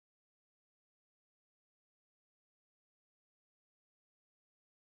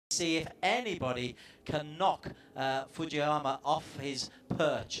see if anybody can knock Fujiyama off his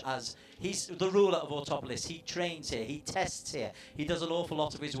perch, as he's the ruler of Autopolis. He trains here, he tests here, he does an awful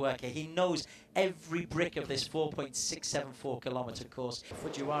lot of his work here. He knows every brick of this 4.674 kilometer course.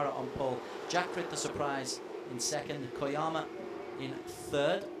 Fujiwara on pole, Jackfrit the surprise in second, Koyama in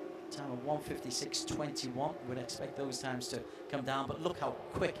third. Time of 1:56.21. We'd expect those times to come down, but look how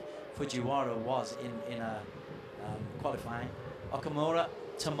quick Fujiwara was in qualifying. Okamura,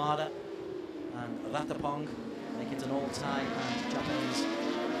 Tamada, and Ratapong make it an all-tie and Japanese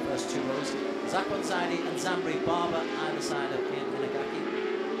first two rows. Zakwan Zaidi and Zambri Barber either side of Inagaki.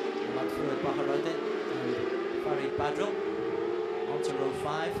 Madfuad Baharuddin and Farid Badril. On to row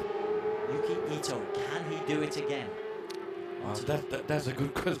 5. Yuki Ito, can he do it again? That's a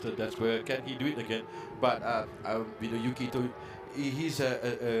good question. That's where can he do it again? But with Yuki Ito, he's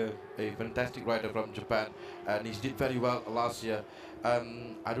a fantastic rider from Japan, and he did very well last year.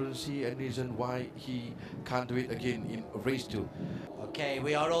 I don't see any reason why he can't do it again in race 2. Okay,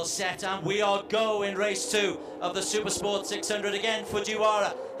 we are all set and we are go in race 2 of the SuperSports 600 again.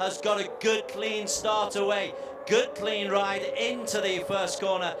 Fujiwara has got a good clean start away. Good clean ride into the first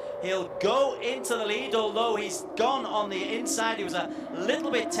corner. He'll go into the lead, although he's gone on the inside. He was a little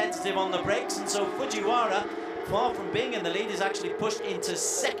bit tentative on the brakes, and so Fujiwara, far from being in the lead, is actually pushed into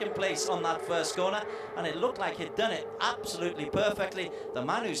second place on that first corner, and it looked like he'd done it absolutely perfectly. The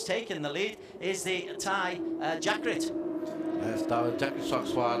man who's taken the lead is the Thai Jackrit. Jackrit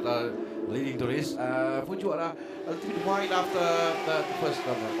Soxwad leading the race. Fujiwara a little bit wide after the first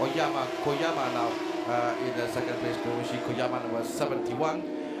corner. Koyama now in the second place. Koyama was 71.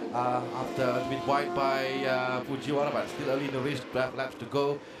 After a bit wide by Fujiwara, but still early in the race, 12 laps to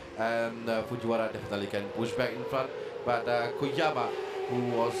go, and Fujiwara definitely can push back in front. But Koyama, who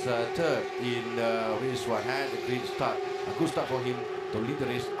was third in race 1, had a great start, a good start for him to lead the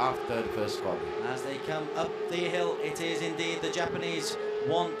race after the first corner. As they come up the hill, it is indeed the Japanese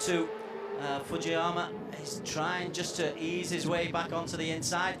 1-2. Fujiyama is trying just to ease his way back onto the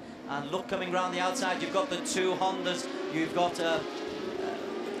inside, and look, coming round the outside, you've got the two Hondas, you've got the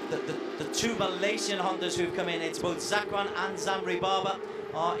two Malaysian Hondas who've come in. It's both Zakwan and Zambri Barber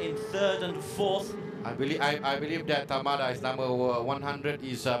are in third and fourth. I believe that Tamada is number 100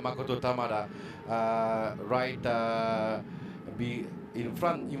 is Makoto Tamada, in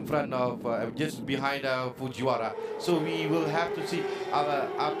front of just behind Fujiwara. So we will have to see up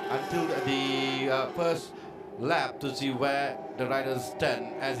until the first lap to see where the riders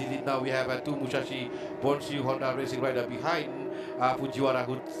stand. As it is now, we have two Musashi Bonshu Honda racing rider behind Fujiwara,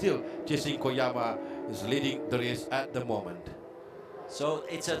 who still chasing Koyama, is leading the race at the moment. So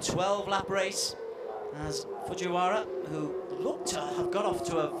it's a 12-lap race, as Fujiwara, who looked to have got off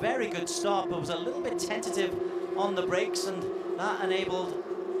to a very good start, but was a little bit tentative on the brakes, and that enabled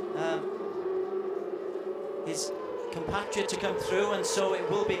his compatriot to come through, and so it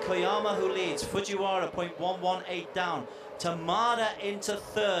will be Koyama who leads. Fujiwara 0.118 down. Tamada into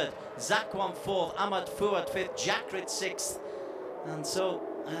third, Zakwan fourth, Ahmad Fuad fifth, Jackrit sixth. And so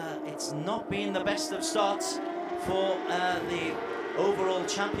it's not been the best of starts for the overall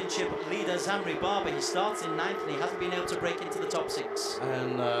championship leader Zambri Barber. He starts in ninth and he hasn't been able to break into the top 6.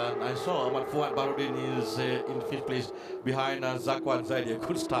 And I saw Ahmad Fuad Baharudin is in fifth place behind Zakwan Zaidi. A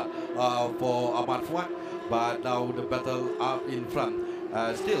good start for Ahmad Fuad, but now the battle up in front.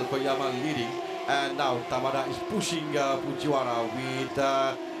 Still Koyama leading, and now Tamada is pushing Fujiwara with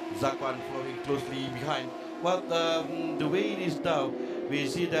Zakwan following closely behind. But the way it is now, we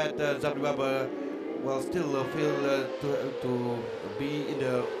see that Zambri Barber will still fail to be in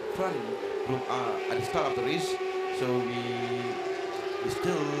the front group at the start of the race. So we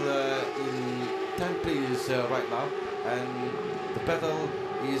still in 10th place right now, and the battle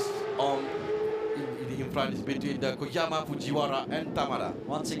is on in front, is between Koyama, Fujiwara and Tamada.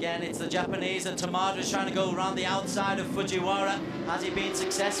 Once again, it's the Japanese, and Tamada is trying to go around the outside of Fujiwara. Has he been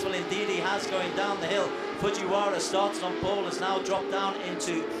successful? Indeed he has, going down the hill. Fujiwara started on pole, has now dropped down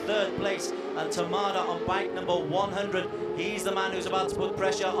into third place, and Tamada on bike number 100. He's the man who's about to put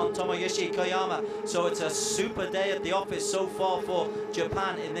pressure on Tomoyoshi Koyama. So it's a super day at the office so far for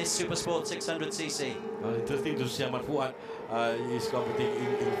Japan in this SuperSports 600cc. Interesting to see Ahmad Fuad is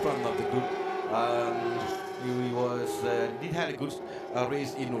competing in front of the group. He had a good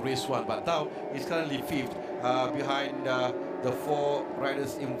race in race 1, but now he's currently fifth behind the 4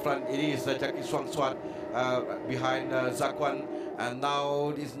 riders in front. It is Jackie Swangswat behind Zakwan, and now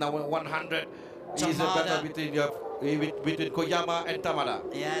it's now 100. It's a battle between between Koyama and Tamada.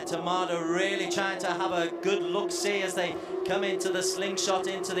 Yeah, Tamada really trying to have a good look-see as they come into the slingshot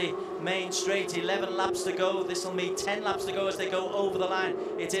into the main straight. 11 laps to go. This will mean 10 laps to go as they go over the line.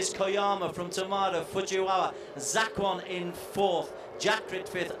 It is Koyama from Tamada, Fujiwara, Zakwan in 4th, Jakrit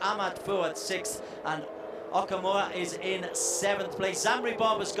 5th, Ahmad Fuad 6th, and Okamura is in 7th place. Zamri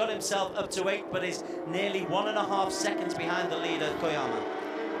Barber's got himself up to 8th, but is nearly 1.5 seconds behind the leader, Koyama.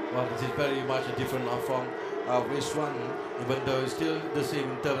 Well, this is very much different from race 1, even though it's still the same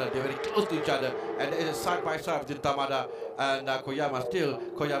in terms that they're very close to each other. And it's side by side between Tamada and Koyama. Still,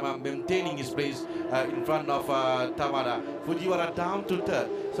 Koyama maintaining his place in front of Tamada. Fujiwara down to 3rd.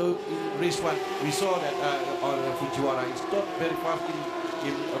 So in race 1, we saw that Fujiwara is not very fast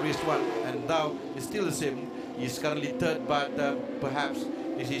in race 1, and now it's still the same. He's currently 3rd, but perhaps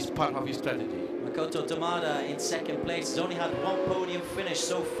this is part of his strategy. Makoto Tamada in 2nd place. He's only had 1 podium finish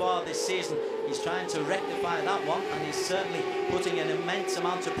so far this season. He's trying to rectify that one, and he's certainly putting an immense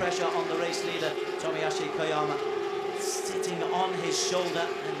amount of pressure on the race leader, Tomoyashi Koyama, sitting on his shoulder,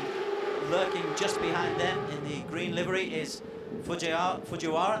 and lurking just behind them in the green livery is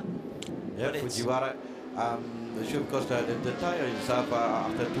Fujiwara. Yeah, Fujiwara. Sure, because the tire itself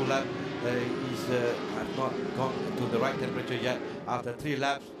after 2 laps has not gone to the right temperature yet. After 3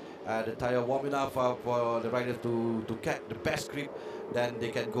 laps, the tire warm enough for the riders to get the best grip. Then they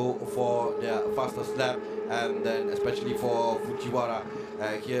can go for their fastest lap, and then especially for Fujiwara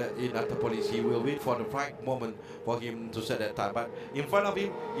here in Autopolis, he will wait for the right moment for him to set that time. But in front of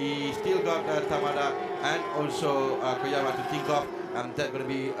him, he still got Tamada and also Koyama to think of, and that's going to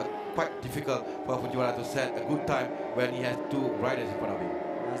be quite difficult for Fujiwara to set a good time when he has 2 riders in front of him.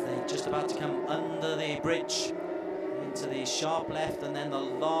 As they're just about to come under the bridge into the sharp left and then the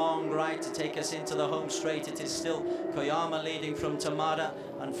long right to take us into the home straight. It is still Koyama leading from Tamada,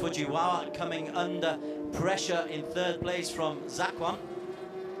 and Fujiwara coming under pressure in 3rd place from Zakwan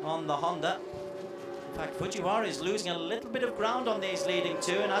on the Honda. In fact, Fujiwara is losing a little bit of ground on these leading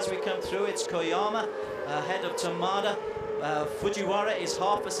 2, and as we come through, it's Koyama ahead of Tamada. Fujiwara is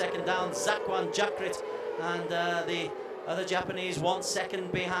half a second down, Zakwan, Jakrit, and the other Japanese 1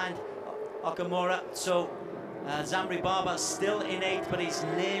 second behind Okamura. So Zamri Baba still in 8th, but he's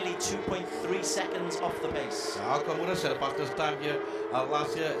nearly 2.3 seconds off the pace. Okamura set the fastest time here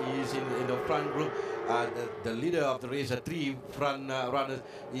last year. He is in the front group. The leader of the race, 3 front runners,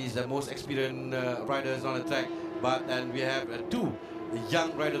 is the most experienced riders on the track. But then we have 2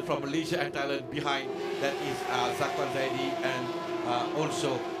 young riders from Malaysia and Thailand behind. That is Zakwan Zaidi and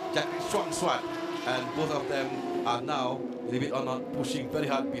also Jakrit Swat. And both of them are now a little bit or not pushing very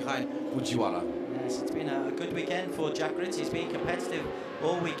hard behind Fujiwara. Yes, it's been a good weekend for Jakrit. He's been competitive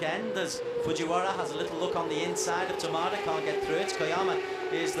all weekend as Fujiwara has a little look on the inside of Tamada, can't get through it. Koyama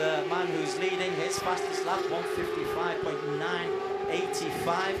is the man who's leading. His fastest lap,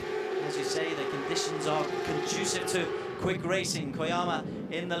 1:55.985. As you say, the conditions are conducive to quick racing. Koyama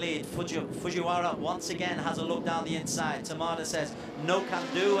in the lead. Fujiwara once again has a look down the inside. Tamada says no can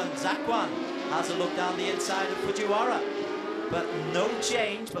do, and Zakwan has a look down the inside of Fujiwara. But no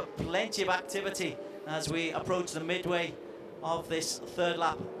change, but plenty of activity as we approach the midway of this 3rd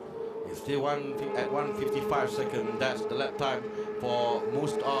lap. It's still at 1:55 seconds. That's the lap time for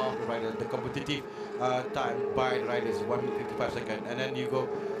most of the riders. The competitive time by the riders is 1:55 seconds. And then you go,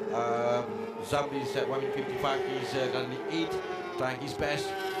 Zambi is at 1:55. He's currently 8th, trying his best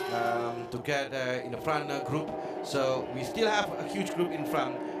to get in the front group. So we still have a huge group in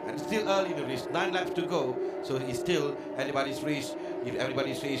front. And it's still early in the race, 9 laps to go, so it's still anybody's race,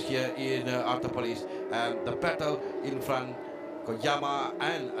 everybody's race here in Autopolis. And the battle in front, Koyama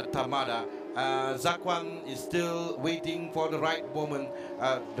and Tamada. Zakwan is still waiting for the right moment,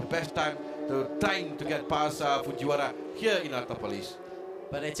 the best time, trying to get past Fujiwara here in Autopolis.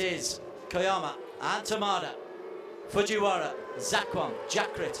 But it is Koyama and Tamada, Fujiwara, Zakwan,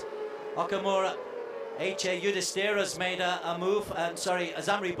 Jakrit, Okamura, H.A. Yudhishthira's made a move,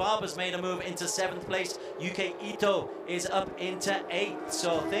 Zamri Barber's made a move into 7th place. UK Ito is up into 8th.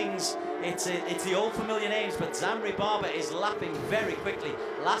 So things, it's the old familiar names, but Zamri Barber is lapping very quickly.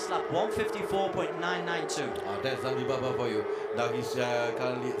 Last lap, 1:54.992. That's Zamri Barber for you. Now he's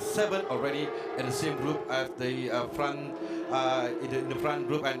currently 7th already in the same group as the front, in the front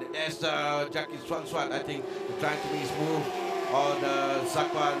group. And as Jackie Swanswan, I think, trying to make his move on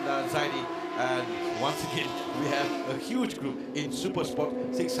Zakwan Zaidi. And once again, we have a huge group in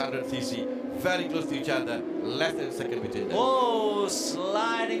SuperSports 600cc, very close to each other, less than a second between them. Oh,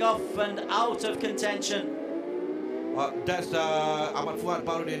 sliding off and out of contention. That's Ahmad Fuad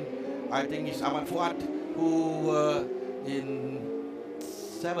Barudin. I think it's Ahmad Fuad who in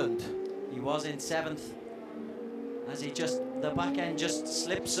 7th. He was in 7th. as the back end just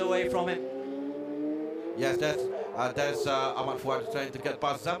slips away from him. Yes, that's Ahmad Fuad trying to get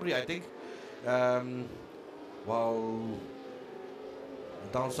past Zambri, I think. Well,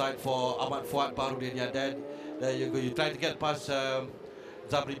 downside for Ahmad Fuad Barudin. Yeah, there you go. You try to get past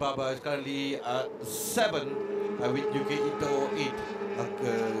Zambri Baba. Is currently 7 with UK Ito 8.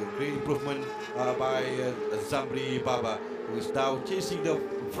 Great improvement by Zambri Baba, who is now chasing the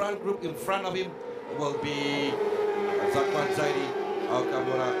front group. In front of him will be Zakwan Zaidi,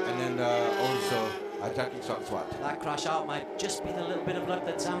 Alcamora, and then also Jackie Sotswat. That crash out might just be the little bit of luck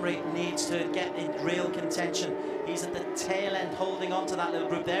that Zambri needs to get in real contention. He's at the tail end holding on to that little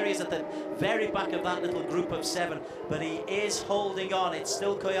group. There he is at the very back of that little group of 7, but he is holding on. It's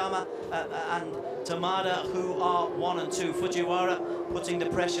still Koyama and Tamada who are 1 and 2. Fujiwara putting the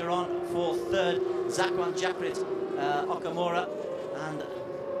pressure on for 3rd. Zakwan Jakrit, Okamura, and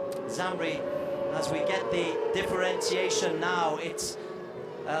Zambri. As we get the differentiation now, it's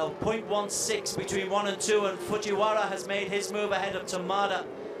 0.16 between 1 and 2, and Fujiwara has made his move ahead of Tamada.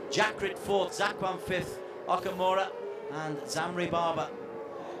 Jakrit 4th, Zakwan 5th, Okamura, and Zambri Baba.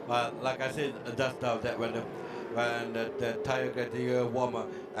 Like I said, just now that when the tire gets warmer,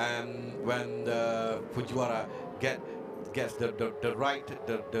 and when the Fujiwara gets the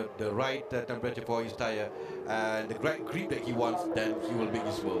right temperature for his tire and the great grip that he wants, then he will make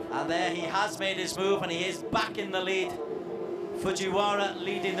his move. And there he has made his move, and he is back in the lead. Fujiwara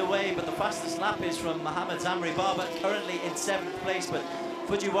leading the way, but the fastest lap is from Mohamed Zambri Baba, currently in 7th place. But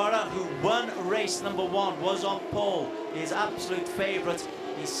Fujiwara, who won race number 1, was on pole, his absolute favourite.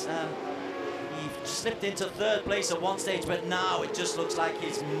 He slipped into 3rd place at one stage, but now it just looks like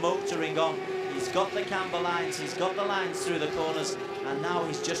he's motoring on. He's got the camber lines, he's got the lines through the corners, and now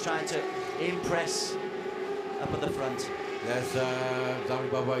he's just trying to impress up at the front. Yes, Zambri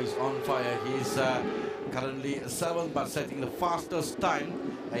Baba is on fire. He's currently 7th, but setting the fastest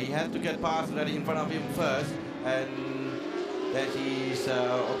time. He has to get past already in front of him first, and that is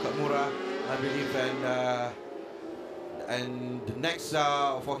Okamura, I believe, and the next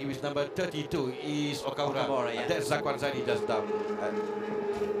for him is number 32 is Okamura. Yeah. That's Zakwan Zaidi just down.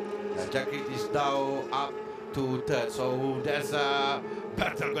 Jakrit is now up to 3rd, so there's a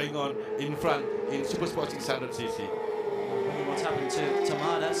battle going on in front in SuperSports 600cc. What's happened to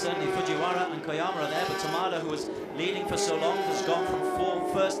Tamada? Certainly Fujiwara and Koyama are there, but Tamada, who was leading for so long, has gone from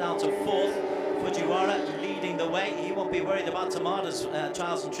 1st now to 4th. Fujiwara leading the way. He won't be worried about Tamada's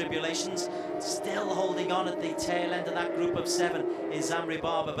trials and tribulations. Still holding on at the tail end of that group of 7 is Zambri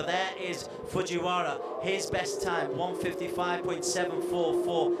Baba, but there is Fujiwara. His best time,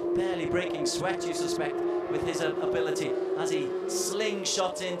 1:55.744, barely breaking sweat, you suspect, with his ability as he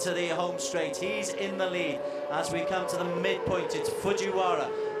slingshots into the home straight. He's in the lead. As we come to the midpoint, it's Fujiwara,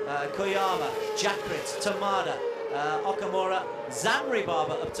 Koyama, Jakrit, Tamada, Okamura, Zambri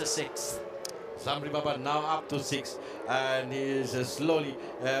Baba up to 6th. Zambri Baba now up to 6th, and he is slowly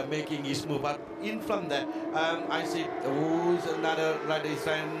making his move. But in front there, I see who's another rider is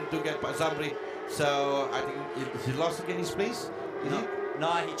trying to get by Zambri. So I think he lost again his place. No,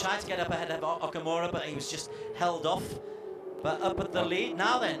 he tried to get up ahead of Okamura, but he was just held off. But up at the lead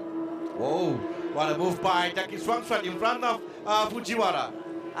now then. Whoa, what a move by Jackie Swanswan in front of Fujiwara.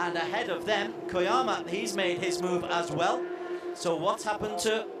 And ahead of them, Koyama, he's made his move as well. So what's happened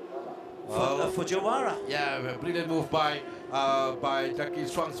to Fujiwara? Yeah, a brilliant move by Jackie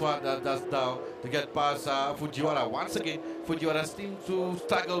Swanswan just now to get past Fujiwara. Once again, Fujiwara seems to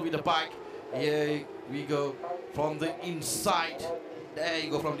struggle with the bike. Here we go from the inside. There you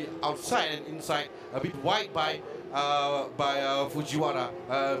go, from the outside and inside. A bit wide by Fujiwara.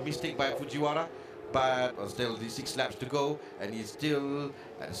 Mistake by Fujiwara. But still the 6 laps to go, and he's still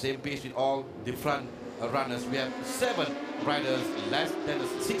at the same pace with all the front runners. We have 7 riders less than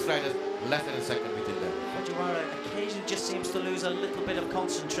 6 riders less than a second between them. Fujiwara occasionally just seems to lose a little bit of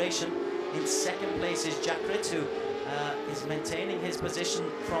concentration. In 2nd place is Jakrit, who is maintaining his position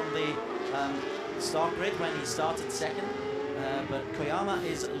from the start grid when he started 2nd. But Koyama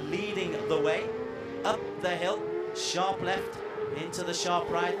is leading the way up the hill, sharp left into the sharp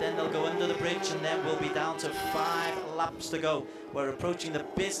right, then they'll go under the bridge, and then we'll be down to 5 laps to go. We're approaching the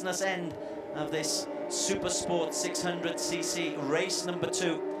business end of this SuperSports 600cc race number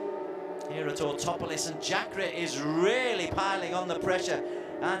 2 here at Autopolis, and Jakrit is really piling on the pressure.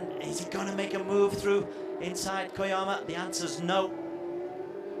 And is he going to make a move through inside Koyama? The answer's no.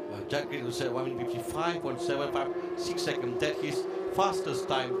 Jakrit will say 1:55.756 seconds. That's his fastest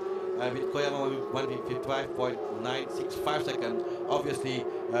time. With Koyama 1:55.965 seconds. Obviously,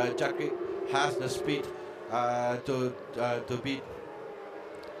 Jakrit has the speed to beat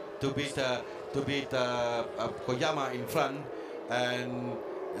to beat Koyama in front, and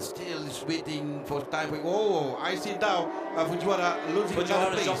still is waiting for time. Oh, I see now Fujiwara losing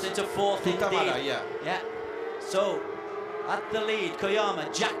another place. Dropped into fourth indeed. Tamada, yeah. So at the lead, Koyama,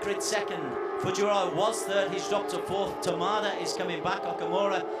 Jackrit second. Fujiwara was third, he's dropped to fourth. Tamada is coming back,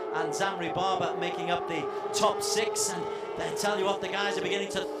 Okamura and Zamri Barber making up the top six. And I tell you what, the guys are beginning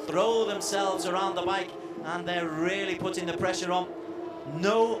to throw themselves around the bike, and they're really putting the pressure on.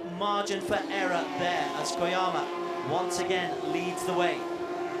 No margin for error there as Koyama once again leads the way.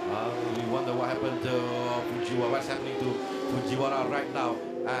 We wonder what happened to Fujiwara, what's happening to Fujiwara right now.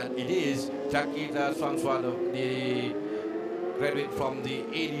 And it is Jackrit Swanswan, the graduate from the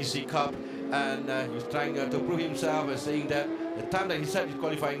ADC Cup, and he's trying to prove himself and saying that the time that he said he's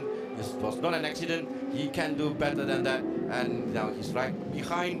qualifying was not an accident. He can do better than that, and now he's right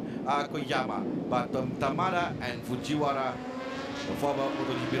behind Koyama. But Tamada and Fujiwara, the former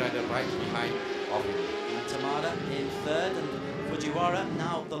MotoGP rider, right behind of him. And Tamada in third, and Fujiwara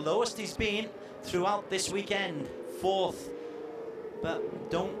now the lowest he's been throughout this weekend, fourth. But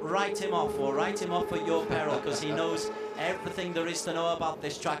don't write him off, or write him off at your peril, because he knows everything there is to know about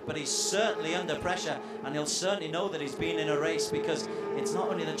this track. But he's certainly under pressure, and he'll certainly know that he's been in a race, because it's not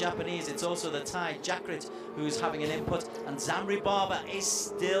only the Japanese, it's also the Thai Jackrit who's having an input, and Zamri Barber is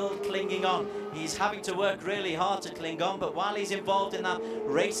still clinging on. He's having to work really hard to cling on, but while he's involved in that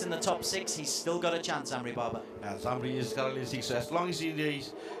race in the top six, he's still got a chance, Zamri Barber. Zamri is currently sixth, so as long as he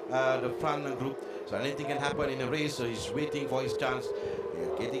is the front group, so anything can happen in a race, so he's waiting for his chance,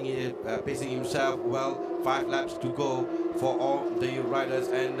 getting it, pacing himself well. 5 laps to go for all the riders,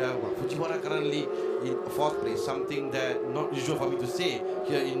 and Fujiwara currently in fourth place, something that not usual for me to say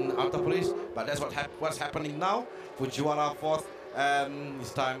here in Autopolis, but that's what's happening now. Fujiwara fourth,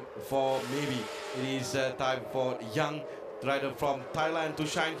 it's time for, maybe it is time for young rider from Thailand to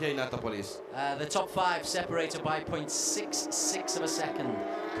shine here in Autopolis. The top 5 separated by 0.66 of a second.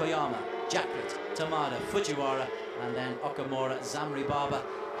 Koyama, Jackrit, Tamada, Fujiwara, and then Okamura, Zamri Barber.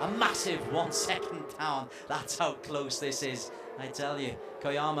 A massive 1 second down. That's how close this is. I tell you,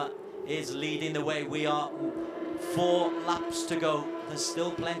 Koyama is leading the way. We are 4 laps to go. There's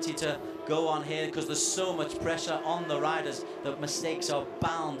still plenty to go on here, because there's so much pressure on the riders that mistakes are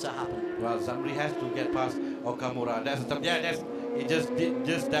bound to happen. Well, Zamri has to get past Okamura. That's he just did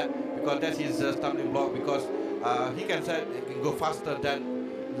just that, because that's his stumbling block, because he can go faster than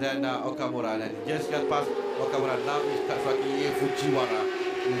Okamura, and he just got past Okamura. Now he's Katsaki Fujiwara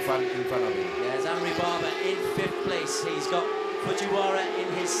in front of him. Yeah, Zamri Barber in 5th place. He's got Fujiwara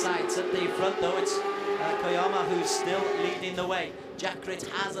in his sights. At the front though, it's Koyama who's still leading the way. Jackrit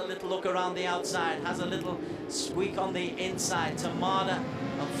has a little look around the outside, has a little squeak on the inside. Tamada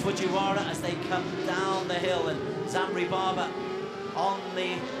and Fujiwara as they come down the hill, and Zamri Barber on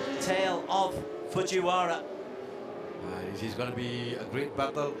the tail of Fujiwara. This is going to be a great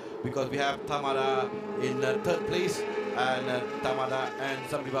battle, because we have Tamada in 3rd place, and Tamada and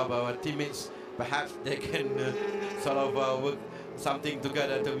Zamri Barber are teammates. Perhaps they can sort of work something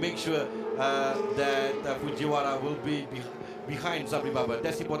together to make sure that Fujiwara will be behind Zamri Barber.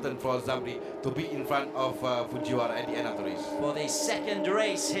 That's important for Zamri to be in front of Fujiwara at the end of the race. For the second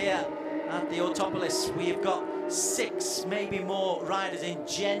race here at the Autopolis, we've got 6, maybe more riders in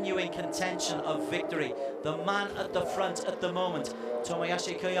genuine contention of victory. The man at the front at the moment,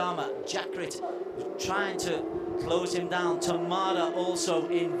 Tomoyashi Koyama, Jackrit trying to close him down. Tamada also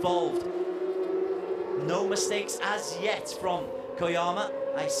involved. No mistakes as yet from Koyama.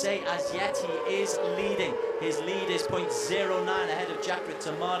 I say as yet, he is leading. His lead is 0.09 ahead of Jackrit.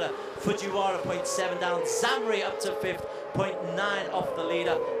 Tamada, Fujiwara 0.7 down. Zamri up to 5th, 0.9 off the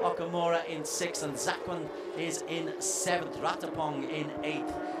leader. Okamura in 6th, and Zakwan is in 7th. Ratapong in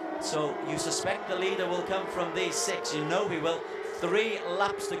 8th. So you suspect the leader will come from these 6. You know he will. 3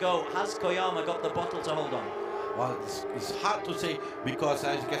 laps to go. Has Koyama got the bottle to hold on? Well, it's hard to say, because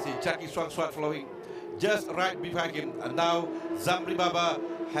as you can see, Jackie Swat following just right behind him, and now Zamri Barber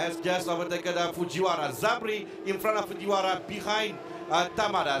has just overtaken Fujiwara. Zamri in front of Fujiwara, behind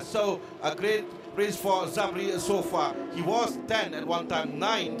Tamada. So a great race for Zamri so far. He was 10 at one time,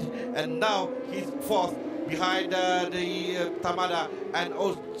 9th, and now he's 4th behind the Tamada and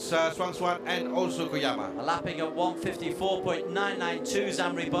also Swanswan and also Koyama. A lapping at 154.992,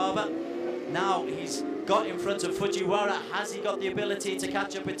 Zamri Barber. Now he's got in front of Fujiwara. Has he got the ability to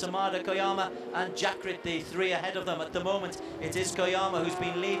catch up with Tamada, Koyama and Jackrit, the 3 ahead of them? At the moment, it is Koyama who's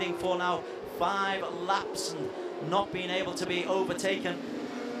been leading for now 5 laps and not being able to be overtaken.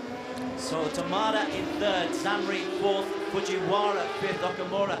 So Tamada in third, Zamri fourth, Fujiwara fifth,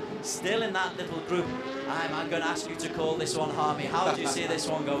 Okamura still in that little group. I'm going to ask you to call this one, Harmy. How do you see this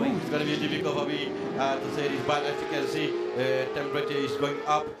one going? It's going to be difficult for me to say this, but as you can see, temperature is going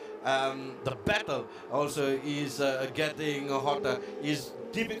up. The battle also is getting hotter. It's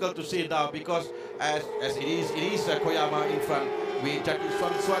difficult to see now because as it is Koyama in front with Jackie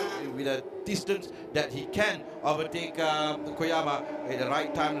Swan with a distance that he can overtake Koyama at the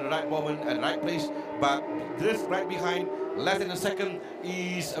right time, at the right moment, at the right place. But this right behind, less than a second,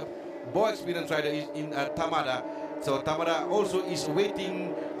 is a more experienced rider in Tamada. So Tamada also is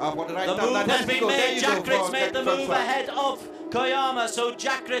waiting for the right time. The move has been made. Jackrit's made the move ahead of Koyama. So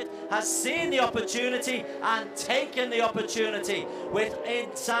Jackrit has seen the opportunity and taken the opportunity. With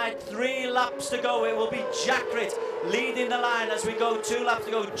inside 3 laps to go, it will be Jackrit leading the line as we go 2 laps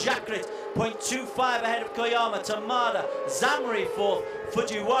to go. Jackrit 0.25 ahead of Koyama. Tamada, Zamri 4th,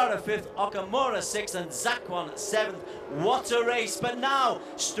 Fujiwara 5th, Okamura 6th, and Zakwan 7th. What a race! But now,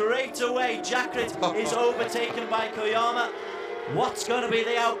 straight away, Jackrit is overtaken by Koyama. What's going to be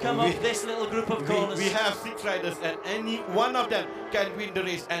the outcome of this little group of corners? We have 6 riders, and any one of them can win the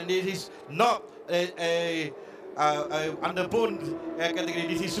race, and it is not a underbone category.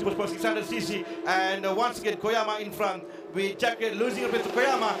 This is SuperSports 600cc, and once again Koyama in front with Jackrit losing a bit to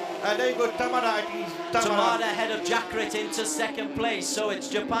Koyama, and there you go Tamada. Tamada ahead of Jackrit into second place, so it's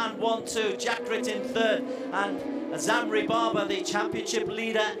Japan 1-2, Jackrit in third, and Zamri Baba, the championship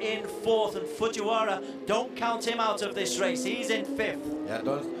leader, in fourth, and Fujiwara, don't count him out of this race, he's in fifth. Yeah,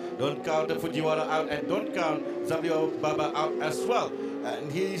 don't count the Fujiwara out, and don't count Zamri Baba out as well.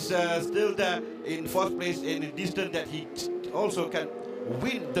 And he's still there in fourth place in the distance that he also can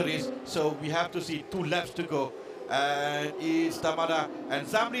win the race. So we have to see 2 laps to go. And it's Tamada, and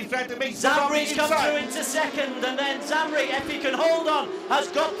Zamri's trying to make Zamri's come through into second, and then Zamri, if he can hold on, has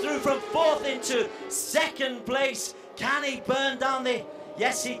got through from fourth into second place. Can he burn down the...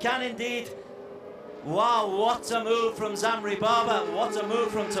 Yes, he can indeed. Wow, what a move from Zamri Baba. What a move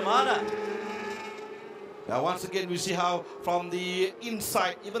from Tamada. Now once again we see how from the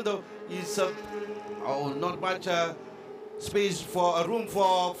inside, even though it's not much space for a room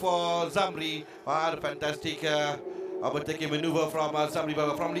for Zamri, a fantastic overtaking maneuver from Zamri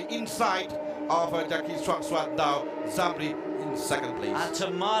Baba from the inside of Jackie Swat. Now Zamri in second place. And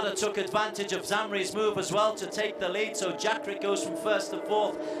Tamada took advantage of Zamri's move as well to take the lead, so Jackrit goes from first to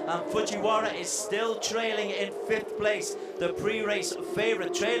fourth, and Fujiwara is still trailing in fifth place. The pre-race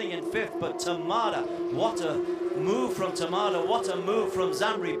favourite trailing in fifth, but Tamada, what a move from Tamada, what a move from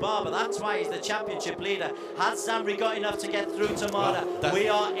Zamri Baba. That's why he's the championship leader. Has Zamri got enough to get through Tamada? Well, we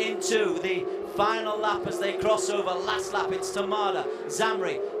are into the final lap as they cross over. Last lap, it's Tamada,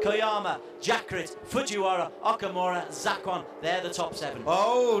 Zamri, Koyama, Jackrit, Fujiwara, Okamura, Zakwan. They're the top 7.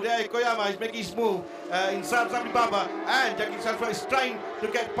 Oh, there Koyama is making his move inside Zamri Baba, and Jackie Swat is trying to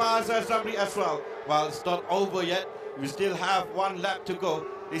get past Zamri as well. Well, it's not over yet. We still have 1 lap to go.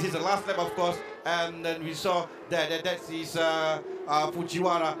 This is the last lap, of course, and then we saw that is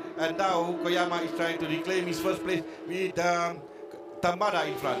Fujiwara, and now Koyama is trying to reclaim his first place with Tamada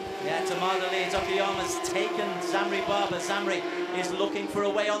in front. Yeah, Tamada leads. Okayama's taken Zamri Baba. Zamri is looking for a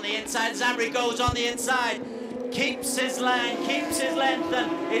way on the inside. Zamri goes on the inside, keeps his line, keeps his length,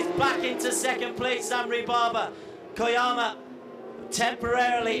 and is back into second place. Zamri Baba. Koyama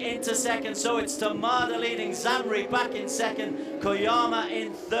temporarily into second, so it's Tamada leading, Zamri back in second, Koyama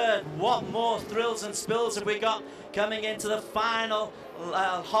in third. What more thrills and spills have we got coming into the final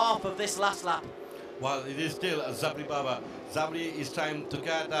half of this last lap? Well, it is still Zamri Baba. Zamri is trying to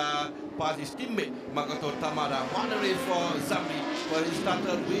get past his teammate Makoto Tamada. What a race for Zamri. Well, he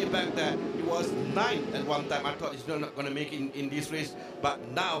started way back there. He was 9th at one time. I thought he's not going to make it in this race,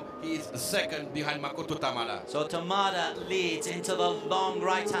 but now he is second behind Makoto Tamada. So Tamada leads into the long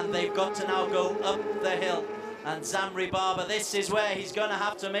right hand. They've got to now go up the hill. And Zamri Baba, this is where he's going to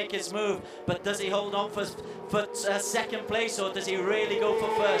have to make his move. But does he hold on for second place, or does he really go for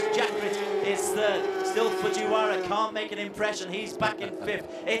first? Jackrit is third. Still Fujiwara can't make an impression. He's back in fifth.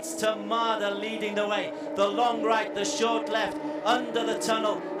 It's Tamada leading the way. The long right, the short left, under the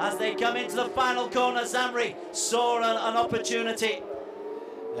tunnel. As they come into the final corner, Zamri saw an opportunity.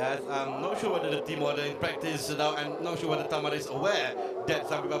 Yes, I'm not sure whether the team order in practice now, and not sure whether Tamada is aware that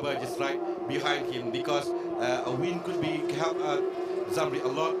Zamri Baba is right behind him, because a win could be help Zamri a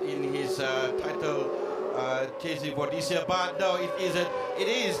lot in his title chasing for this year. But no, it isn't. It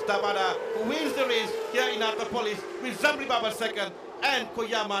is Tamada who wins the race here in Autopolis with Zamri Baba second and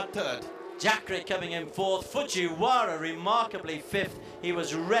Koyama third. Jackery coming in fourth. Fujiwara remarkably fifth. He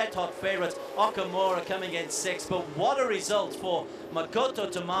was red hot favourite. Okamura coming in sixth. But what a result for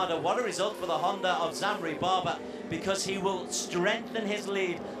Makoto Tamada. What a result for the Honda of Zamri Baba, because he will strengthen his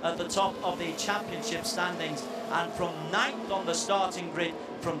lead at the top of the championship standings. And from 9th on the starting grid,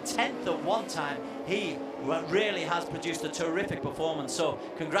 from 10th at one time, he really has produced a terrific performance. So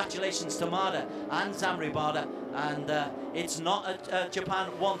congratulations to Tamada and Zamri Baba. And it's not a Japan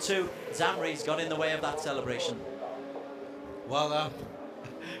 1-2. Zamri's got in the way of that celebration. Well,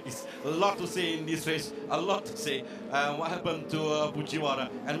 it's a lot to say in this race, a lot to say. What happened to Fujiwara,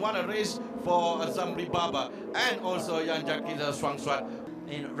 and what a race for Zamri Baba and also Yan Jackery Swangswat.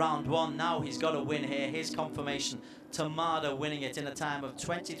 In round one, now he's got a win here. His confirmation, Tamada winning it in a time of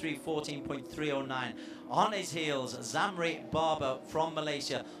 23:14.309. On his heels, Zamri Baba from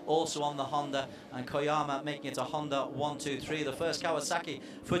Malaysia, also on the Honda, and Koyama making it a Honda 1-2-3. The first Kawasaki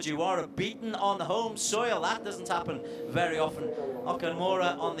Fujiwara beaten on home soil. That doesn't happen very often.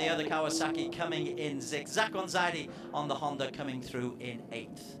 Okamura on the other Kawasaki coming in sixth. Zakon Zaidi on the Honda coming through in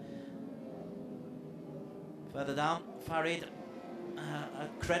 8th. Further down, Farid, a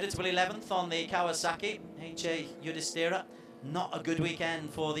creditable 11th on the Kawasaki. H.A. Yudhishthira, not a good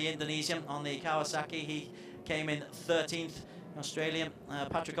weekend for the Indonesian on the Kawasaki. He came in 13th. Australian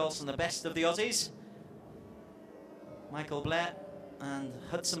Patrick Olsen, the best of the Aussies. Michael Blair and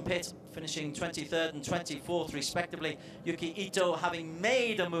Hudson Pitt finishing 23rd and 24th respectively. Yuki Ito having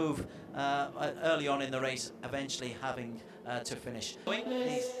made a move early on in the race, eventually having to finish.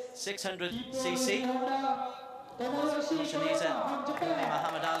 The 600cc.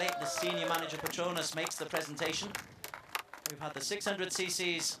 Muhammad Ali, the senior manager Petronas, makes the presentation. We've had the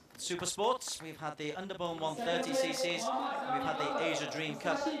 600cc's SuperSports, we've had the Underbone 130cc's, and we've had the Asia Dream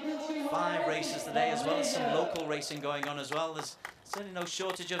Cup. 5 races today, as well as some local racing going on as well. There's certainly no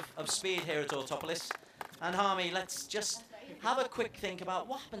shortage of speed here at Autopolis. And Harmy, let's just have a quick think about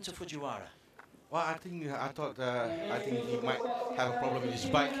what happened to Fujiwara. Well, I think he might have a problem with his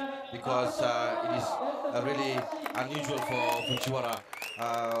bike, because it is really unusual for Fujiwara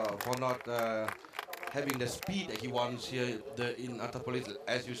for not having the speed that he wants here in Autopolis.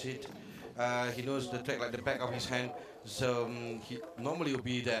 As you said, he knows the track like the back of his hand, so he normally will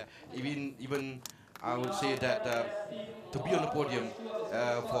be there. Even I would say that to be on the podium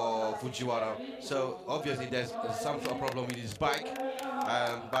for Fujiwara. So obviously there's some sort of problem with his bike,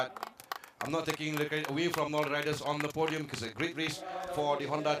 but I'm not taking the credit away from all the riders on the podium, because it's a great race for the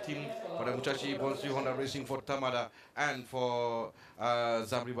Honda team, for the Musashi Bonsu Honda Racing, for Tamada, and for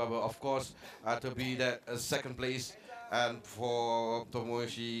Zamri Baba, of course, to be that second place, and for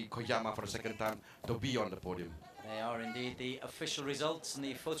Tomoyoshi Koyama for the second time to be on the podium. They are indeed the official results and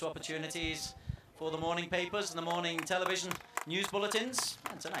the photo opportunities for the morning papers and the morning television news bulletins,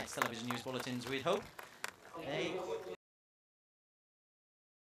 and tonight's television news bulletins, we'd hope. They